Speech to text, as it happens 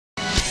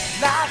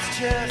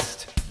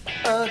just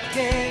a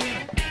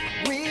game.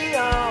 We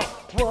all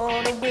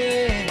wanna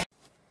win.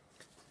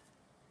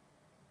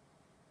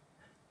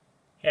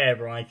 Hey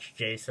everyone, it's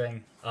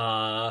Jason.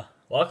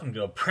 Welcome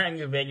to a brand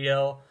new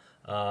video.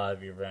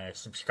 If you've been a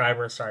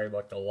subscriber, sorry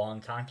about the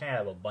long content. I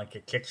have a bunch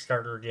of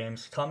Kickstarter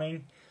games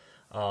coming.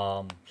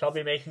 So I'll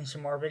be making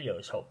some more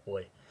videos,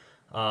 hopefully.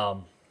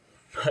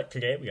 But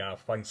today we got a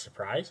fun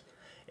surprise.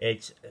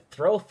 It's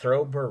Throw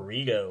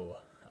Burrito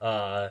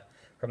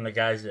from the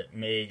guys that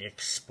made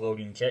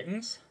Exploding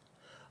Kittens.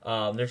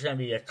 There's going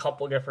to be a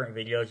couple different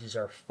videos. These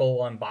are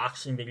full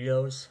unboxing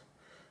videos.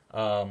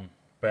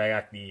 But I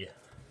got the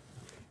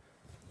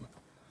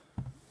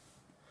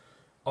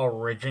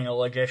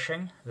original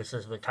edition. This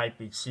is the type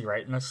you'd see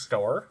right in the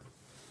store.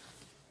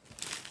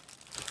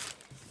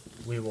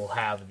 We will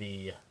have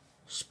the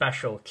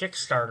special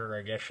Kickstarter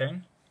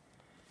edition.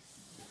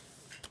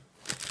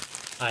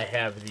 I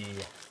have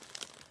the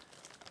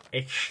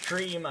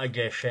Extreme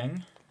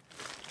edition.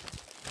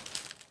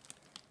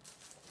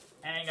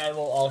 And I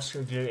will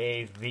also do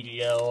a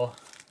video,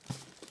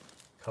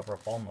 cover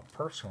up all my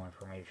personal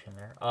information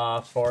there,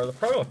 for the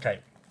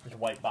prototype, this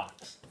white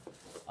box.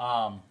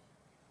 So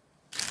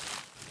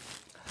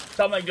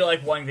I'm going to do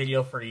like one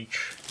video for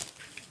each,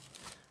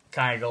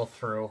 kind of go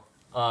through.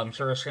 So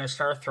we're just going to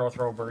start Throw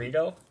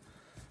Burrito.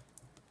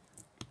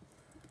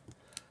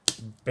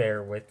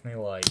 Bear with me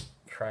while I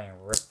try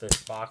and rip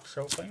this box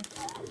open.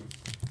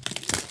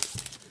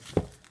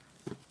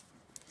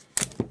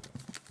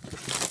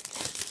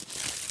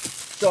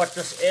 So what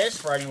this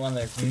is, for anyone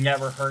that's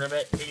never heard of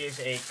it, it is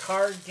a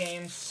card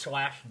game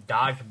slash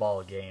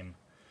dodgeball game.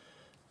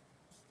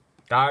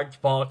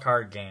 Dodgeball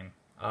card game.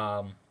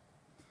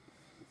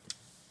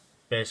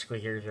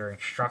 Basically, here's your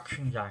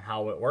instructions on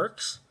how it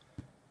works.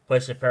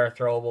 Place a pair of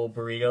throwable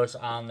burritos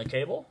on the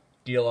table.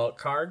 Deal out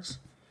cards.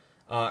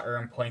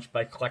 Earn points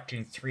by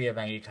collecting 3 of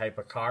any type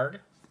of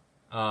card.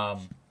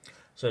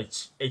 So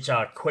it's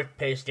a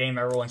quick-paced game.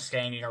 Everyone's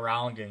standing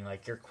around and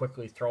like you're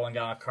quickly throwing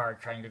down a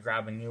card, trying to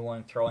grab a new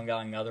one, throwing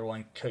down another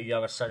one till you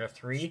have a set of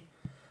 3.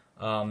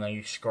 Then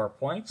you score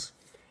points.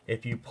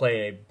 If you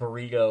play a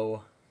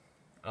burrito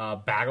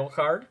battle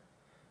card,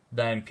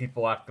 then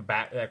people have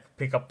to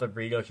pick up the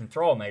burritos and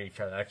throw them at each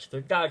other. That's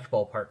the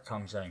dodgeball part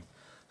comes in.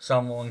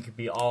 Some of them could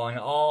be all in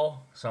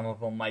all. Some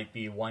of them might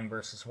be 1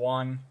 versus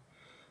 1.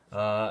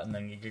 And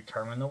then you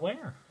determine the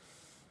winner.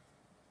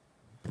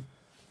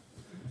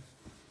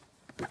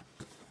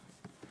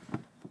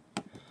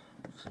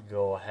 So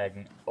go ahead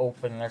and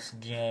open this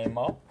game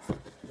up.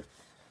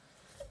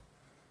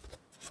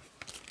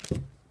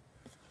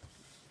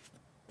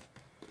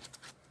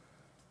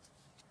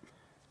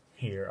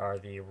 Here are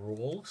the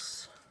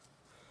rules.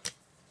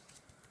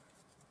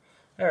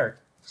 There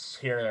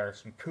are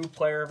some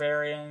 2-player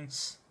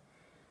variants,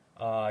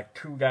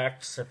 2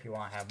 decks if you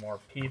want to have more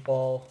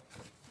people.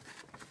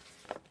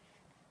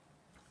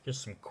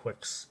 Just some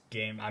quick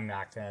game. I'm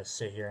not going to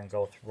sit here and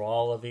go through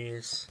all of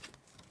these.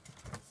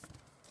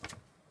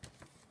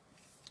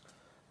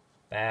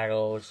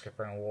 Battles,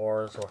 different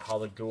wars, or how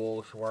the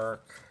duels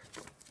work.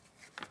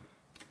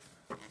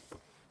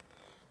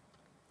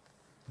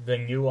 The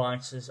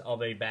nuances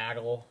of a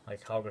battle,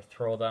 like how to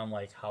throw them,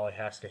 like how it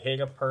has to hit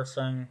a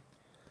person.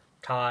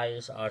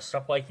 Ties,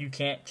 stuff like you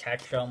can't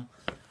catch them.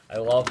 I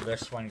love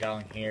this one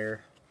down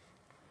here.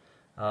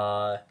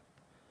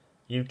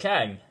 You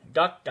can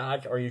duck,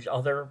 dodge, or use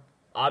other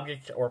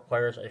objects or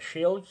players as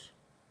shields.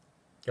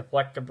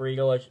 Deflect the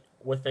burrito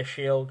with a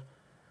shield,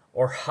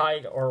 or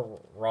hide or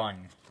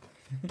run.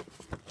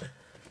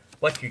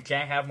 But you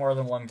can't have more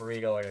than 1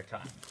 burrito at a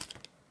time.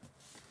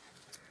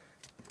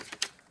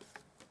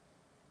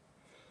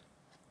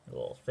 A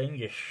little thing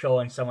just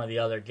showing some of the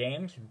other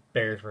games.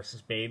 Bears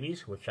vs.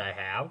 Babies, which I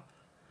have.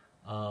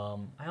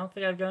 I don't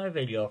think I've done a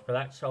video for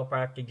that, so I'll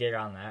probably have to get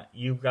on that.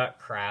 You've Got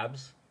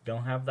Crabs.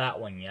 Don't have that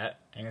one yet.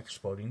 And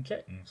Exploding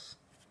Kittens.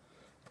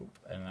 Oop,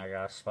 and I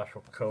got a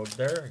special code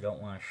there. I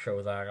don't want to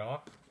show that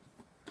off.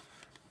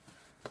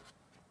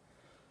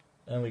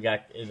 Then we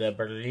got the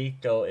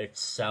burrito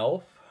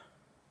itself.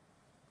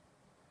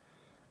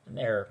 And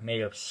they're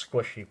made of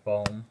squishy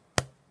foam.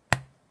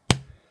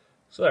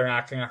 So they're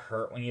not going to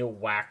hurt when you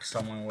whack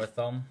someone with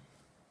them.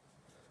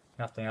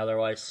 Nothing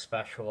otherwise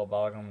special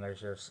about them.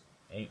 There's your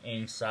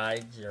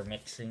insides, your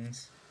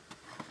mixings.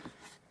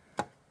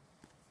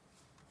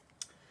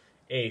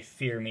 A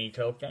Fear Me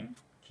token,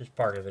 which is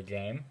part of the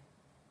game.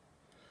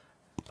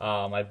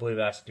 I believe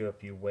that's to do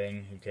if you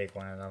win, you take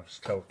one of those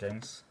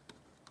tokens.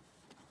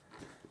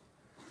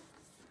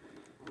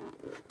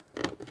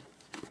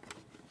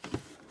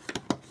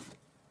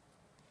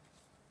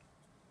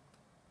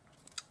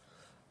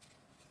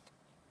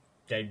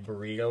 Dead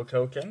burrito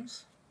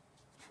tokens.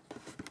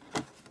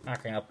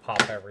 Not going to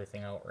pop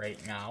everything out right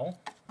now.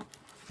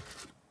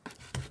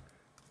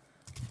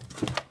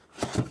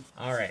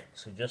 Alright,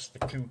 so just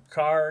the 2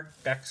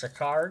 decks of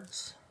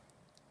cards.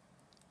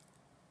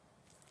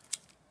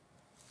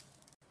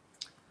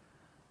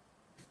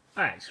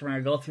 Alright, so we're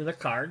going to go through the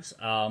cards.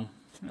 A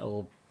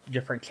little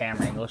different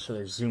camera angle, so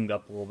they're zoomed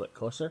up a little bit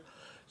closer.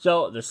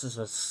 So, this is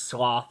a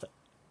sloth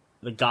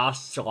the Goth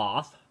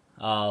Sloth.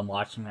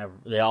 Watch them have,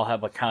 they all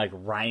have a kind of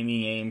like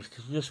rhyming names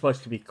because they're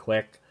supposed to be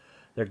quick.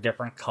 They're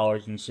different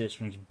colors, and this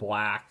one's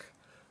black.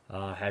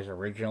 Has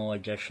original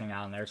edition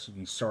on there, so you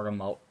can sort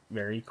them out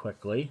very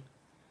quickly.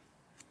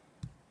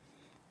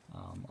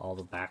 All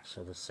the backs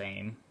are the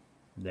same.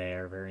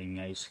 They're very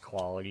nice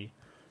quality.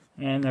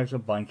 And there's a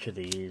bunch of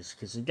these,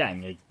 because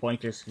again, the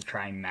point is to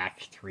try and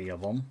match 3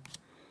 of them.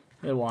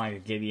 They want to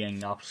give you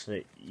enough so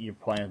that you're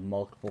playing with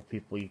multiple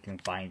people, you can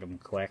find them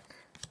quick.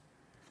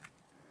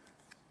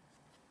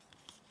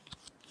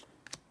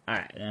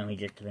 Alright, then we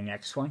get to the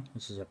next one.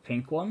 This is a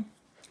pink one.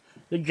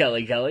 The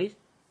Jelly Jelly.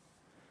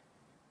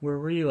 Where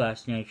were you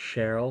last night,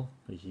 Cheryl?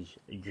 This is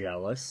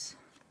jealous.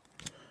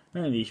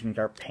 None of these ones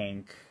are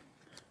pink.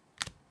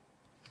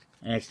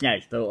 And it's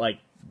nice. They're like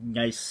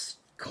nice,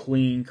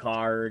 clean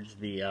cards.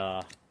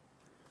 The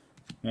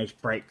nice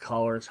bright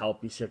colors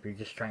help you so if you're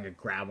just trying to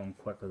grab them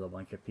quick with a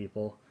bunch of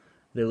people.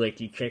 The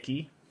Licky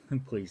Chicky.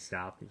 Please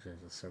stop, because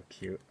it's so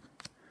cute.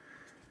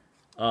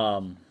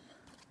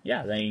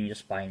 Yeah, then you can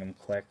just find them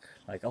quick.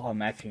 Like, oh, I'm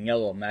matching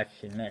yellow, I'm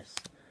matching this.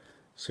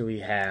 So we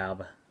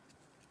have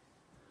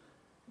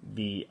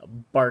the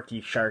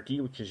Barky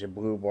Sharky, which is a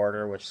blue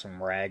border with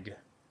some red.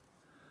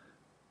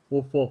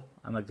 Woof woof,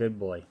 I'm a good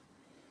boy.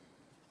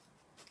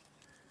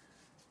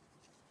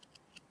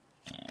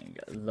 And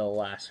the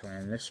last one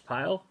in this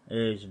pile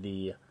is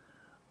the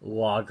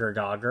Logger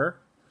Dogger.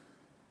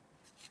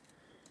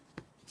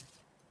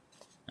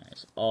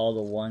 That's all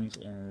the ones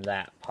in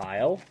that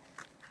pile.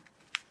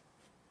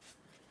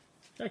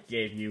 That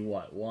gave you,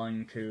 what,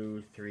 1,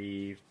 2,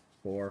 3,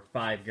 4,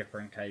 5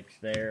 different types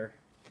there.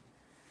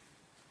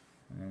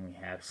 And then we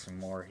have some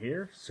more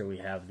here. So we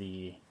have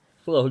the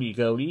Floaty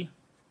Goaty.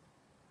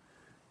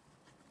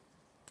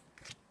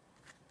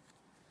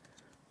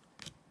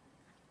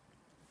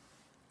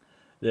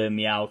 The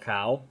Meow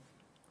Cow.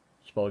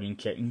 Exploding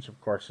Kittens, of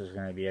course, there's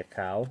going to be a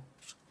cow.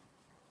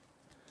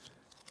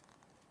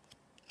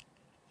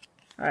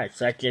 Alright,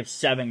 so that gives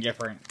 7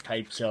 different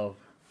types of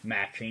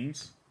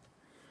matchings.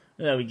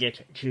 Then we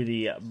get to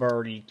the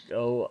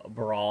Burrito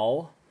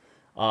Brawl.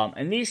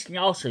 And these can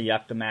also, you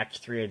have to match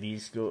 3 of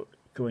these to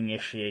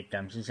initiate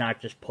them. So it's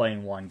not just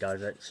plain one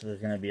does it. So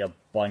there's going to be a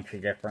bunch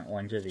of different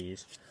ones of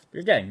these. But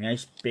again,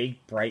 nice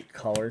big bright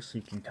colors so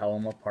you can tell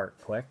them apart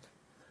quick.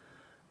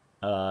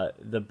 The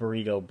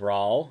Burrito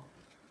Brawl.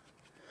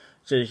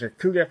 So these are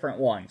 2 different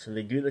ones. So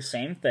they do the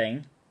same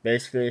thing.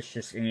 Basically, it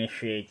just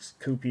initiates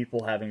 2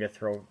 people having to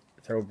throw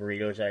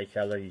burritos at each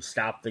other. You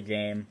stop the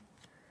game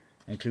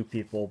and 2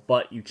 people,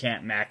 but you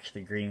can't match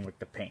the green with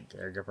the pink.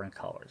 They're different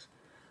colors.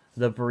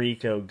 The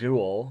Burrito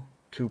Duel.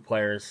 2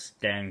 players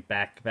stand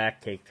back to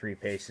back, take 3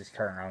 paces,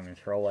 turn around and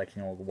throw like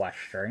an old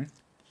western.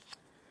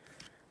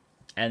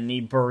 And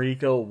the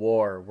Burrito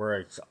War, where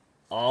it's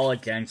all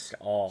against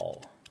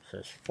all. So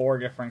there's 4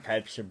 different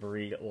types of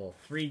burrito, well,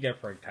 3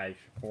 different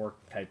types, 4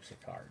 types of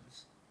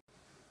cards.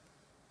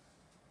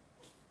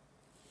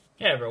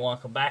 Hey everyone,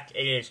 welcome back.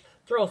 It is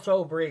Throw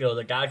Burrito,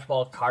 the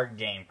Dodgeball card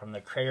game from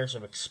the creators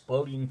of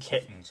Exploding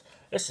Kittens.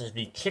 This is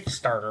the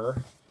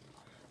Kickstarter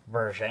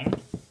version.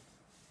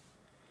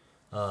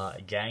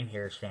 Again,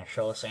 here's going to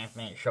show us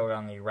anything it showed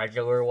on the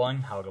regular one,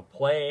 how to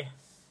play,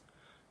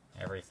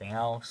 everything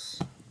else.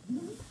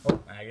 Oh,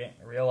 I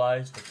didn't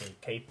realize that they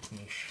taped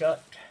me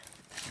shut.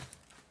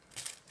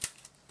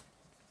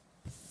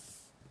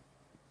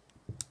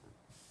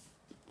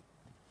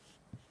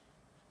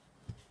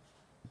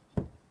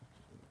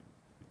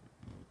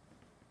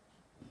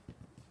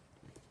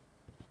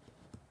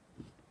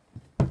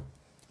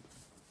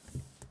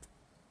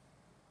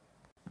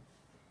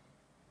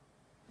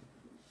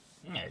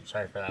 Yeah,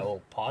 sorry for that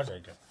little pause, I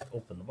just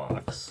opened the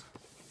box.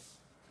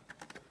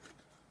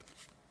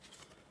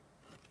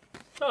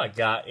 So I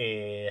got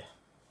a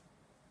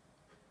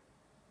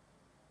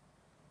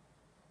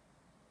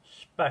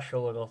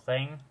special little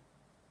thing.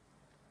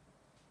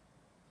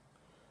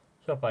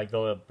 So if I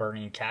go to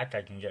Burning Cat,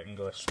 I can get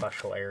into a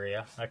special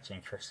area. That's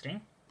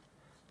interesting.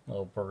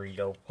 Little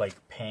burrito like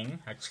ping.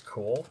 That's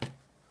cool.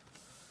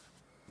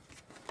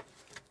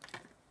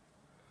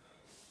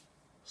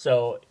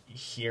 So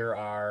here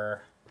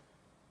are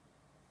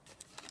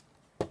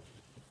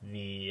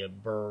the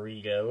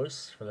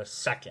burritos for the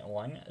second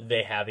one.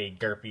 They have a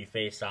derpy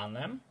face on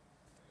them.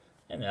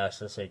 And that's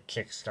just a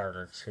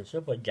Kickstarter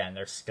exclusive. But again,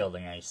 they're still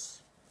the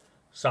nice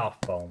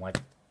soft foam. Like,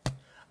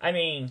 I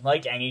mean,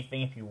 like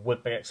anything, if you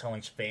whip it at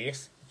someone's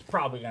face, it's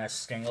probably going to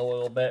sting a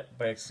little bit,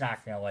 but it's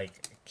not going to,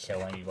 like,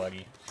 kill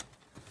anybody.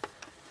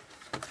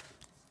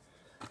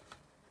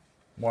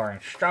 More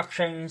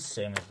instructions,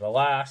 same as the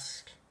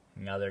last.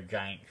 Another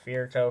giant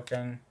fear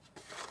token.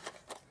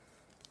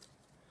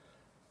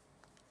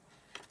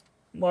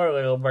 More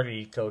little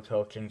burrito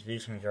tokens.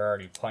 These ones are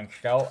already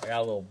punched out. I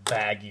got a little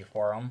baggie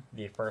for them.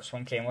 The first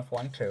one came with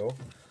one too.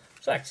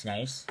 So that's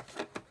nice.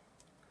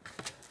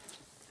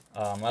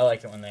 I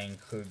like it when they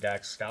include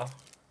that stuff.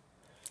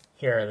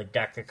 Here are the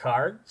deck of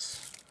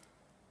cards.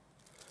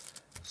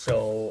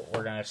 So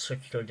we're going to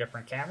switch to a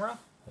different camera.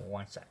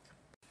 One sec.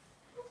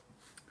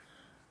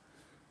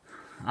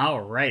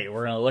 Alright,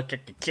 we're going to look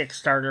at the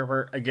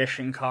Kickstarter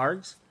edition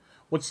cards.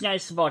 What's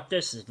nice about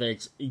this is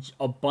that it's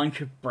a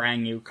bunch of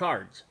brand new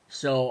cards.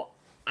 So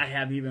I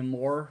have even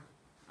more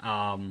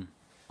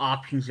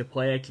options to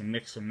play. I can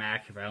mix and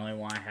match. If I only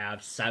want to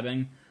have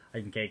 7, I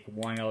can take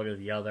one out of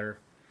the other.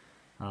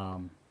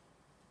 So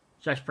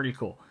that's pretty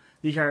cool.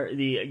 These are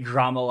the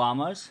Drama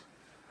Llamas.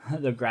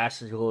 The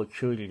grass is a little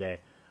chewy today.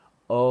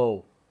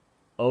 Oh,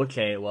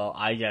 okay, well,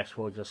 I guess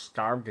we'll just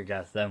starve to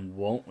death then,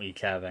 won't we,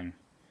 Kevin?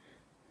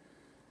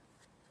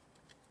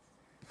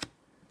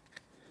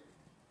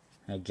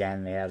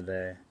 Again, they have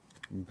the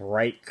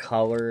bright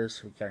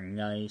colors, which are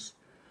nice.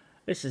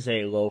 This is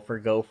a loafer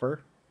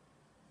gopher.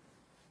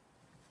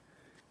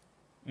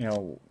 You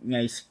know,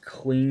 nice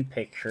clean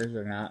pictures.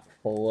 They're not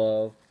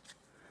full of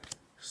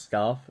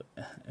stuff.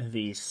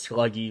 The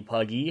Sluggy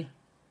Puggy.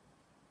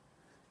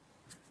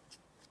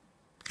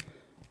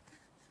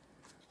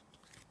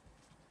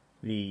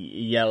 The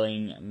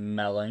Yelling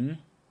Melon.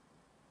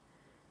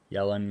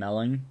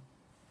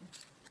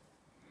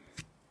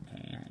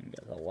 And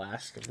the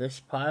last of this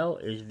pile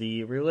is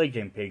the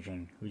Religion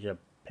Pigeon, who's a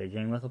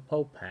pigeon with a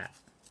Pope hat.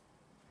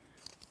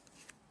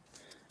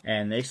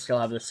 And they still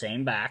have the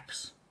same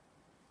backs.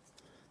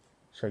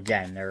 So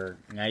again, they're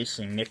nice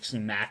and mix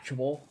and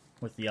matchable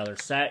with the other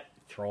set.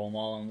 Throw them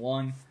all in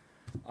one.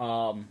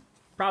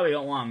 Probably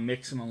don't want to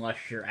mix them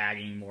unless you're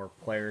adding more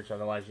players,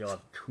 otherwise you'll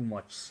have too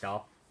much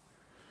stuff.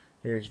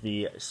 Here's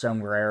the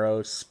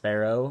Sombrero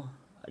Sparrow,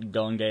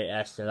 Donde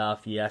Está la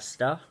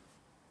Fiesta.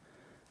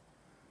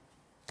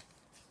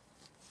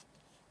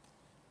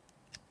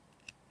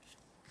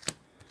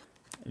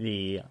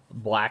 The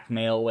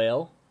Blackmail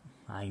Whale,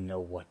 I know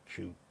what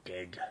you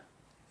did.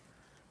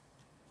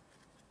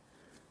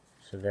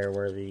 So there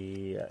were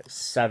the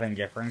 7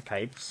 different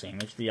types, same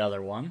as the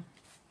other one.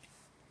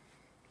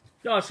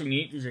 You also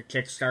neat, there's a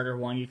Kickstarter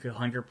one you could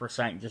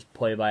 100% just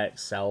play by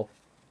itself.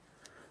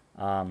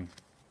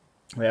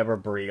 We have a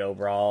Burrito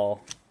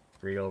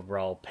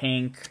Brawl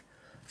pink,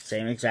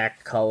 same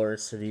exact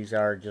colors, so these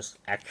are just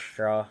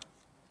extra.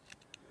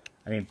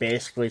 I mean,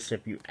 basically, so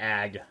if you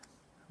add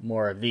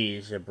more of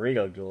these, the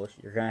Burrito duels,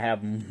 you're going to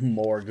have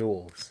more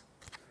duels.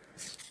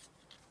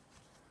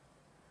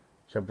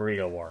 So,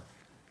 Burrito War.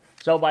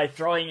 So, by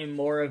throwing in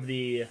more of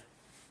the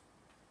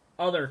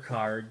other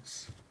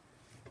cards,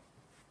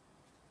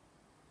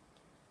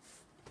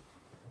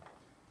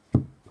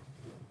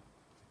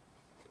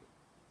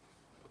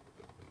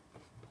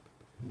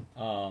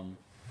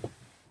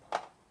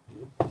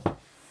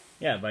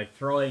 yeah, by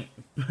throwing,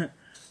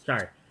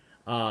 sorry,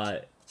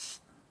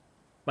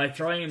 by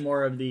throwing in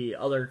more of the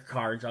other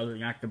cards, other than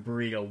not the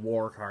Burrito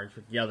War cards,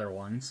 but the other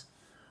ones,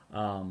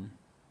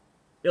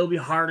 it'll be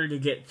harder to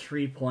get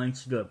 3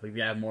 points to do it. But if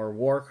you have more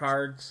War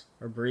cards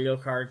or Burrito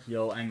cards,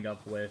 you'll end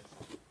up with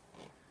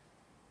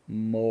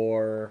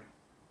more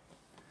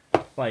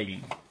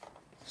fighting.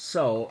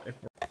 So,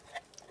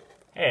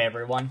 hey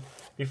everyone.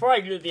 Before I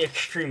do the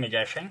Extreme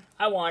Edition,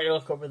 I want to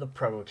look over the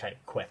prototype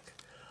quick.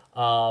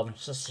 So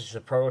this is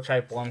the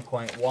prototype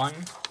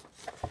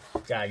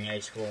 1.1. Got a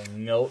nice little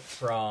note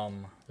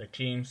from the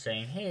team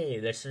saying, hey,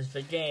 this is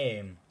the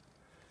game.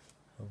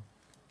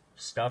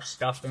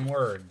 Stuff, and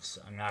words.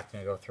 I'm not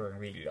going to go through and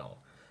read it all.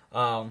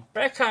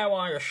 But I kind of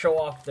wanted to show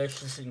off this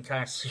so you can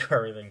kind of see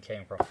where everything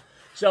came from.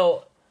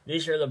 So,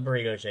 these are the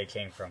burritos they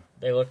came from.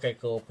 They look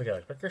like little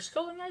potatoes, but they're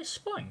still a nice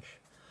sponge.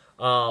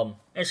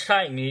 It's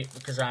kind of neat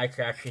because I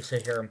could actually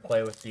sit here and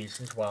play with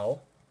these as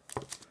well.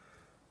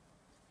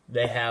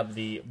 They have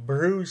the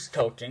Bruise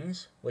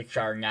tokens, which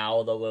are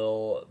now the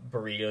little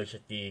burritos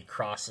with the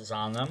crosses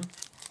on them.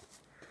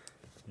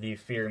 The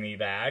Fear Me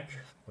badge,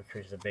 which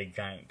was the big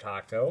giant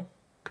taco.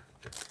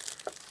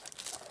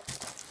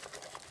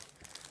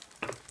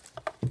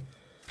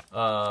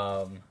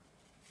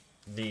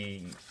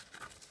 The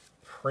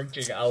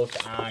printed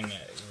out on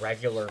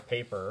regular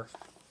paper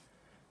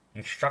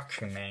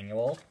instruction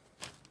manual.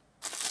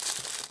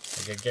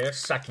 I did get a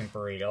second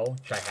burrito,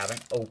 which I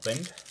haven't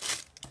opened.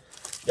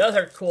 The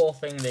other cool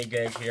thing they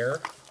did here,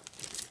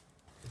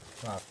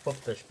 I'm gonna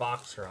flip this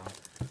box around,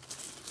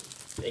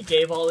 they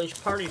gave all these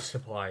party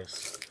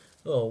supplies.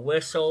 Little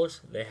whistles,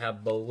 they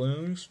have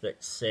balloons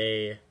that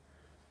say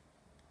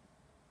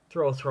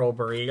Throw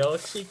Burrito,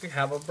 so you can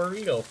have a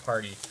burrito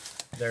party.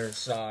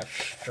 There's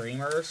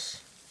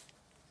streamers,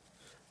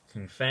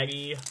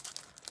 confetti,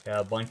 got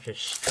a bunch of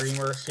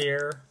streamers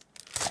here.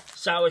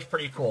 So that was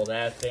pretty cool. They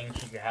had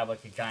things you could have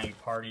like a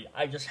giant party.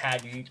 I just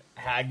hadn't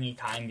had any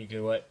time to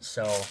do it,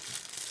 so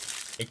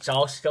it's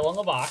all still in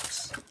the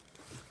box.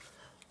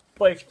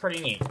 But it's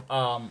pretty neat.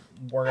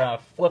 We're gonna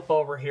flip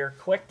over here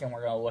quick and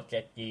we're gonna look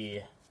at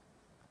the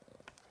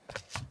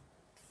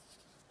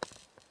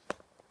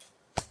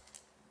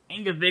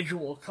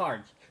individual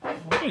cards.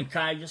 We can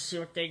kind of just see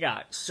what they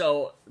got.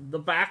 So the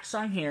backs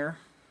on here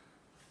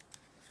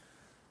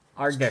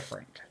are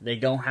different. They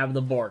don't have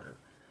the border.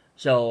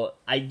 So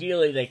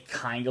ideally they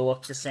kind of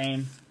look the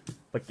same,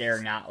 but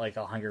they're not like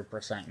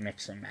 100%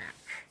 mix and match.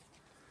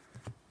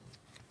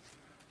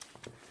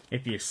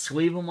 If you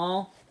sleeve them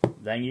all,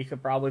 then you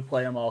could probably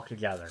play them all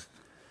together.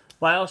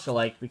 Well, I also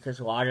like because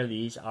a lot of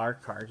these are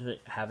cards that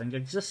haven't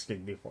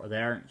existed before.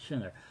 They aren't in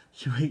there.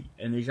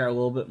 And these are a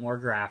little bit more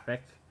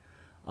graphic,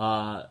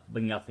 but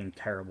nothing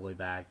terribly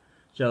bad.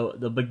 So,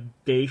 the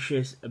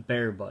Bodacious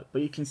Bear Butt.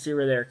 But you can see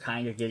where they're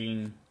kind of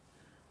getting,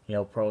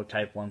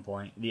 prototype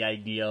 1 the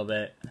idea of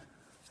it.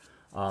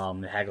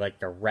 They had like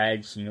the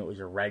red, so you knew it was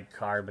a red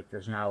card, but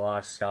there's not a lot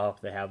of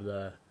stuff. They have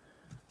the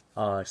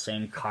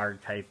same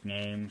card type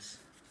names.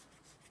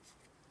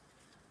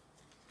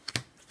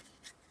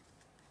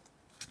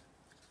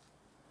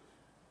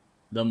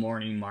 The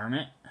Morning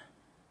Marmot.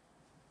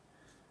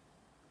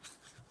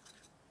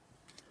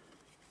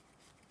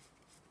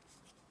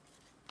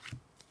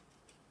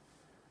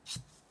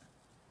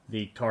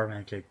 The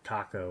Tormented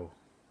Taco.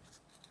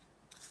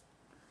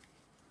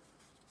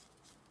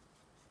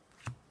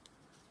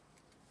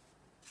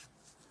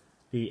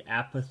 The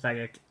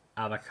Apathetic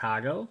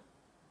Avocado.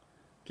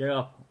 Get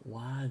up.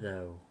 Why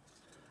though?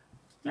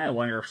 I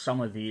wonder if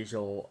some of these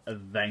will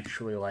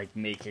eventually like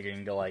make it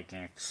into like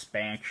an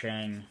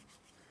expansion,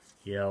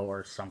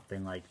 or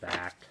something like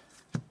that.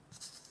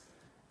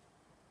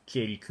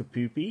 Kitty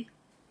Kapoopy.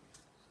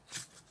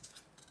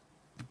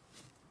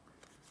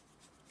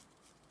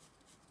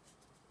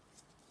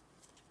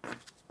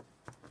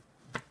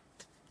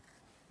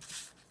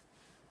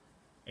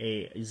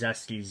 A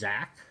Zesty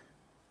Zack.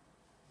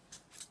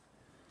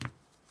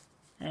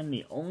 And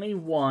the only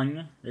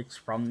one that's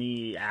from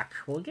the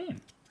actual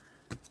game.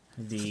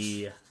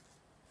 The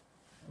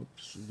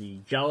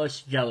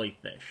Jealous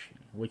Jellyfish,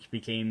 which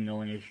became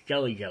known as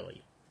Jelly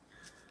Jelly.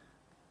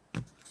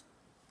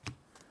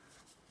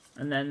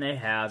 And then they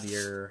have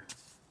your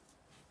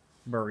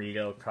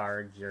burrito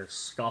cards, your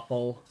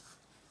Scuffle.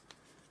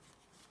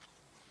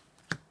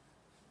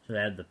 So they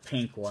have the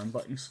pink one,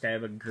 but instead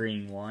of a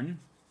green one,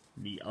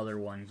 the other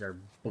ones are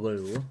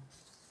blue.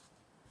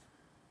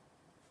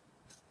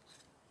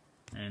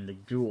 And the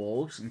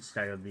jewels,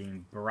 instead of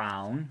being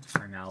brown,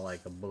 are now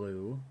like a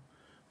blue.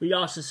 But you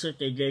also see what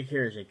they did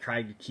here is they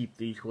tried to keep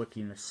these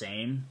looking the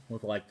same,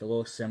 with like the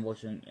little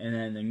symbols, and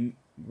then the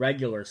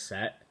regular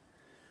set,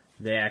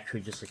 they actually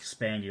just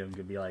expanded them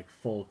to be like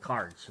full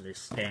cards, so they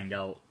stand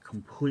out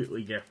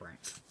completely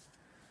different.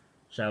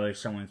 So if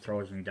someone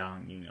throws them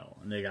down,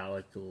 and they got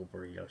like the little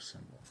burrito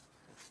symbol.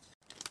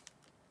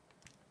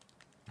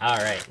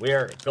 Alright, we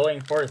are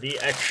going for the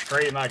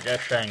Extreme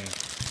Edition.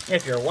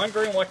 If you're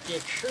wondering what the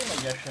Extreme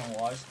Edition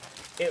was,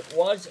 it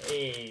was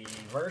a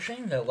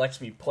version that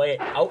lets me play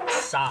it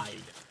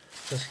outside.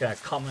 So it's going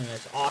to come in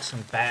this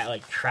awesome bag,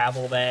 like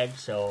travel bag.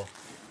 So,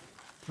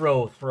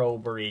 Throw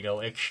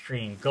Burrito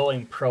Extreme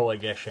Going Pro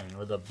Edition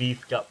with a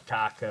beefed up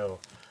taco.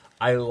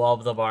 I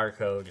love the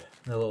barcode,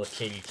 the little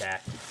kitty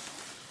tack.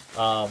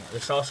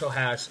 This also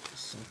has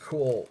some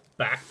cool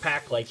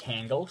backpack-like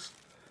handles,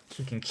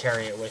 so you can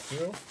carry it with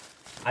you.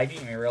 I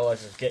didn't even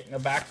realize I was getting a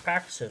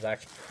backpack, so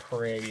that's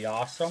pretty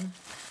awesome.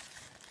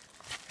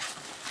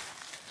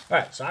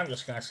 Alright, so I'm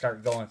just going to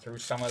start going through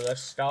some of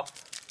this stuff.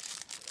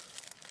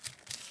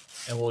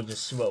 And we'll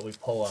just see what we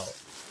pull out.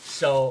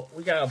 So,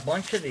 we got a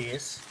bunch of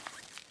these.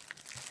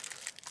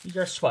 These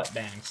are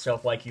sweatbands. So,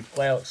 if like you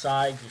play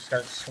outside, you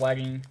start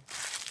sweating.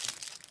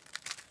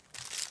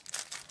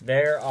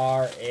 There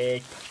are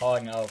a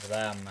ton of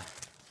them.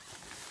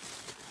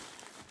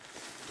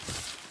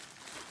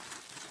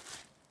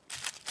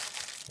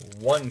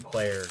 One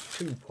player,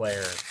 2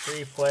 player,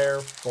 3 player,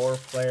 4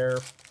 player,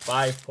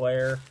 5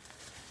 player,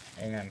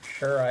 and I'm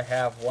sure I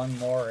have one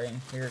more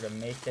in here to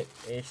make it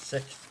a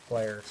 6th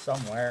player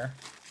somewhere.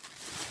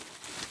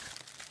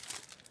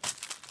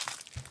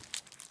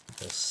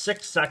 There's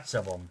 6 sets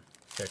of them.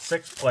 There's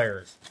 6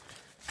 players.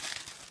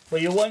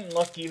 Well, you wouldn't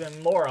look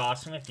even more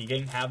awesome if you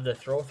didn't have the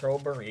Throw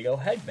Burrito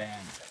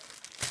headband.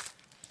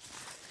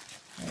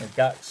 And we've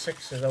got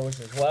 6 of those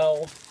as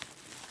well.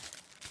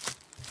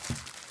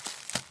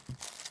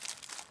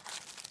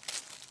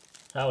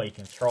 So you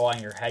can throw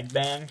on your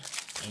headband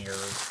and your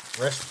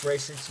wrist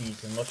bracelets so you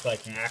can look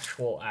like an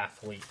actual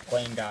athlete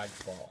playing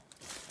dodgeball.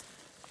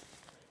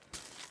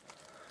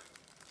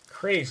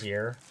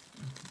 Crazier,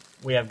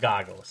 we have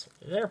goggles.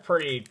 They're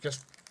pretty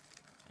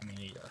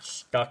these are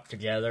stuck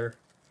together.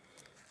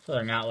 So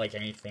they're not like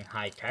anything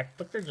high-tech,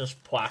 but they're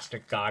just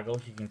plastic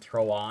goggles you can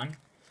throw on.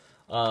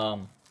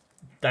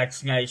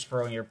 That's nice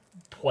for when you're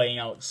playing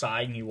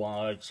outside and you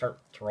want to start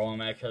throwing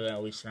them at each other,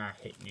 at least they're not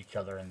hitting each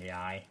other in the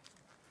eye.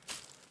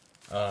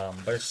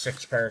 There's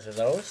 6 pairs of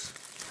those.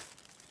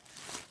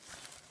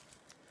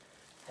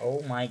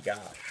 Oh my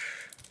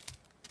gosh.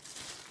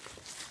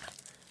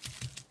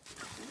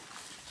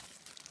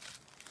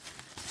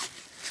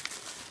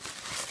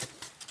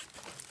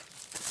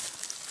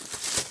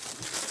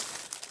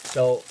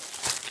 So,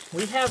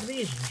 we have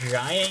these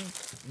giant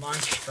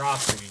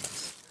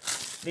monstrosities.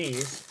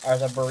 These are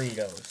the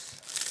burritos.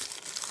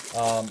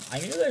 I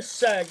knew this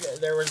said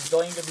there was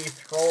going to be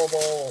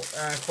throwable,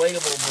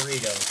 inflatable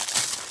burritos.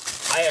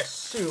 I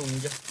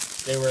assumed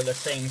they were the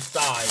same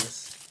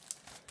size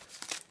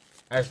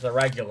as the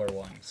regular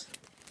ones.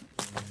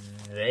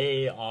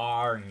 They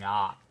are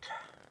not.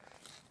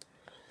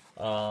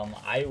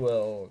 I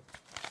will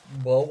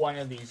blow one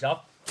of these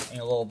up in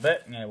a little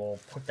bit, and we'll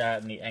put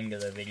that in the end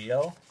of the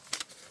video.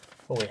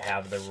 But we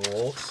have the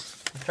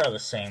rules, which are the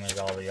same as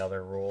all the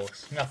other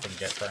rules. Nothing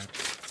different.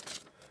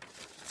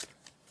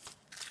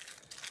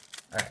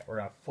 Alright, we're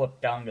going to flip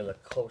down to the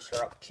closer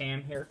up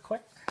cam here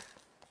quick.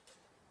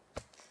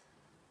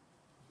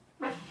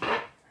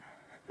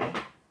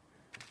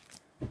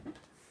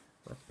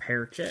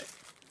 Repair kit.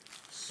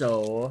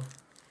 So,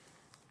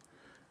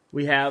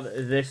 we have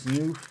this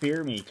new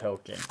Fear Me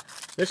token.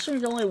 This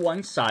one's only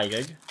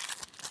one-sided,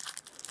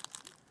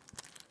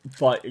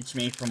 but it's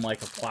made from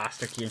like a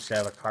plastic instead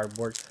of a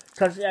cardboard.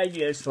 Because the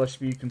idea is supposed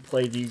to be you can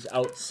play these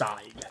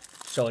outside.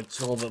 So it's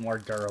a little bit more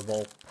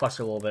durable, plus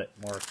a little bit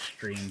more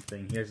extreme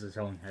thing. Here's his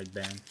own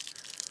headband.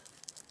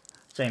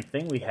 Same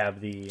thing, we have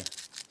the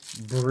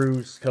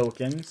bruise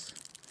tokens.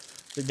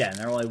 Again,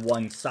 they're only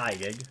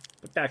one-sided,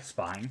 but that's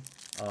fine.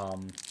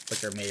 But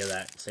they're made of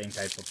that same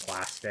type of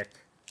plastic.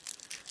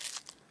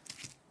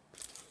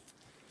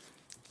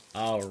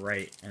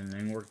 Alright, and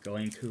then we're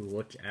going to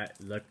look at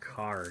the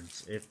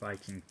cards, if I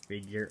can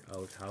figure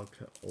out how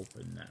to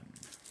open them.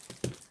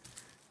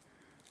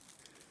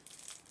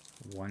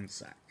 One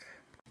sec.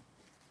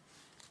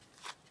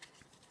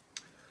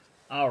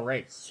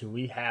 Alright, so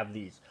we have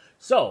these.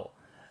 So,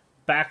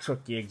 backs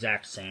look the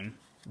exact same.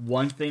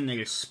 One thing that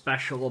is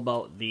special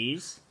about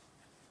these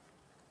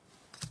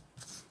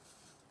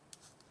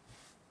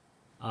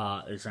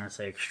is going to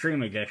say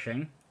Extreme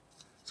Edition.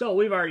 So,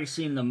 we've already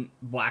seen the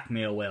Black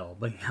Male Whale,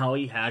 but now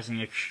he has an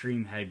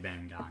Extreme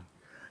headband on.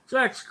 So,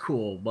 that's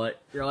cool,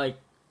 but you're like,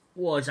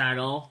 well, is that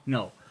all?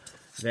 No.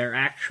 They're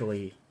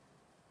actually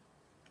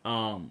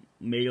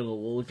made of a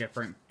little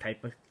different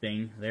type of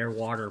thing. They're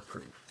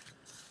waterproof.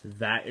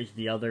 That is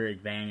the other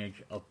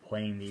advantage of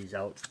playing these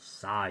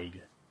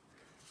outside,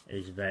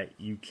 is that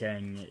you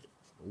can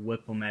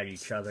whip them at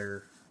each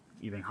other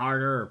even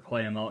harder, or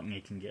play them out and they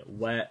can get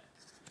wet.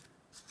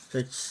 So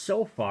it's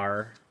so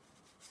far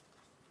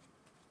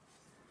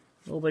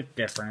a little bit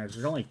different.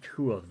 There's only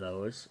 2 of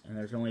those, and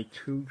there's only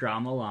 2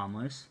 Drama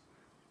Llamas.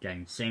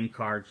 Again, same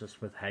cards,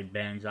 just with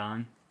headbands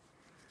on.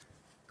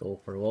 Go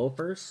for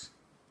Loafers.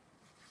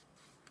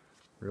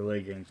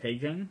 Religion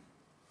Pigeon.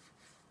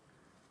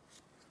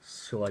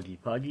 Sluggy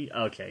Puggy.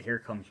 Okay, here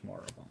comes more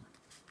of them.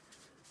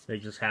 They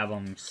just have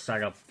them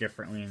set up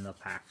differently in the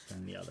packs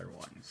than the other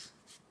ones.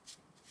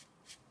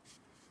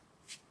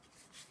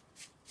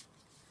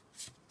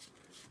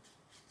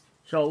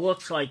 So it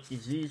looks like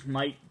these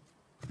might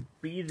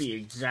be the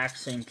exact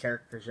same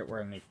characters that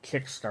were in the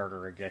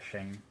Kickstarter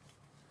edition.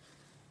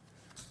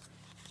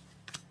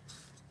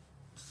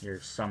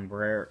 Your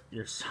Sombrero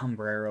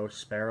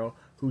Sparrow,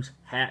 whose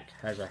hat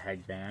has a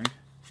headband.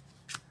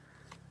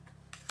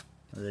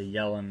 The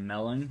Yellow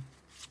Melon.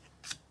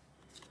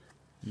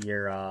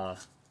 Your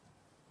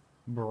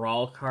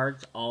Brawl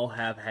cards all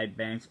have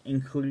headbands,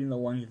 including the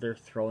ones they're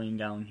throwing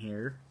down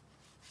here.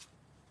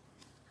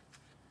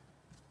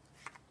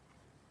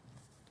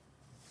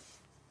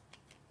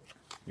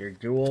 Your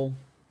Duel,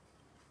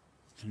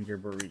 and your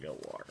Burrito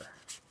Water.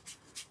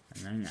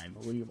 And then I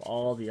believe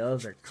all the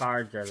other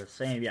cards are the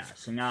same. Yeah,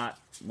 so not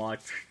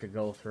much to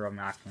go through. I'm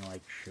not going to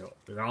like show.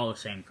 They're all the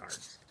same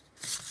cards.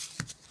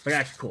 But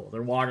that's cool.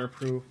 They're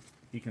waterproof.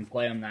 You can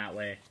play them that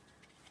way.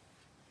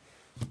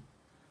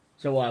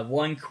 So we'll have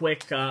one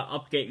quick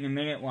update in a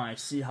minute when I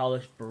see how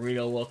this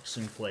burrito looks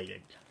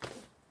inflated.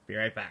 Be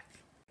right back.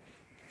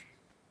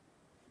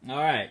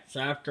 Alright,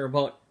 so after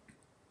about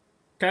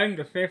 10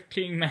 to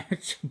 15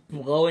 minutes of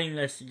blowing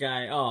this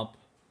guy up,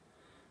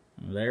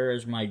 there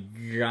is my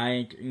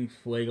giant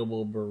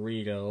inflatable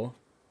burrito.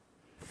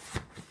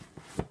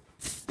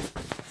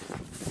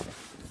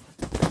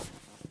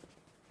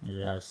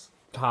 It has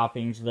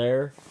toppings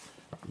there.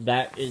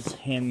 That is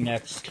him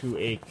next to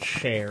a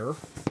chair.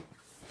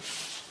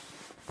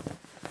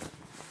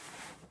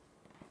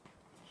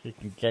 So you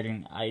can get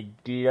an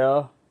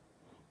idea.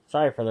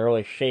 Sorry for the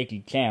really shaky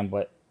cam,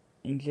 but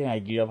you can get an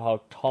idea of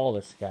how tall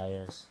this guy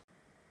is.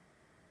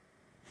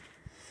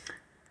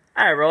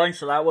 Alright, rolling.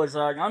 So that was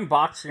an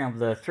unboxing of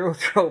the Throw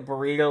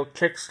Burrito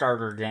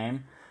Kickstarter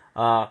game.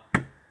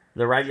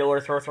 The regular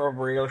Throw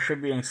Burrito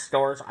should be in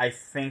stores, I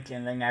think,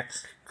 in the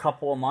next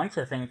couple of months.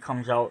 I think it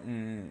comes out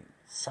in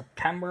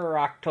September or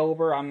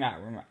October. I'm not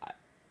remember.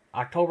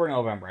 October,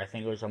 November. I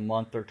think it was a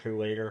month or 2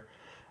 later.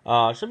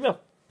 So it'd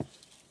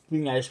be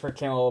nice if it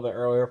came a little bit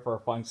earlier for a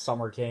fun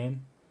summer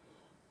game.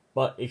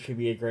 But it should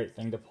be a great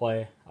thing to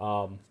play.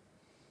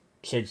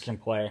 Kids can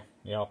play,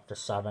 up to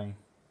 7.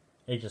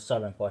 Age of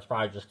 7 plus,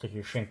 probably just because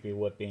you shouldn't be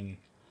whipping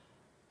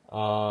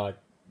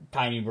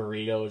tiny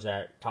burritos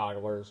at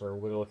toddlers or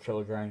little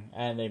children,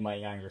 and they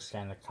might not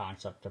understand the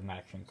concept of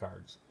matching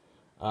cards.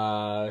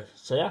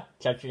 So yeah,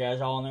 catch you guys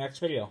all in the next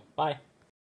video. Bye.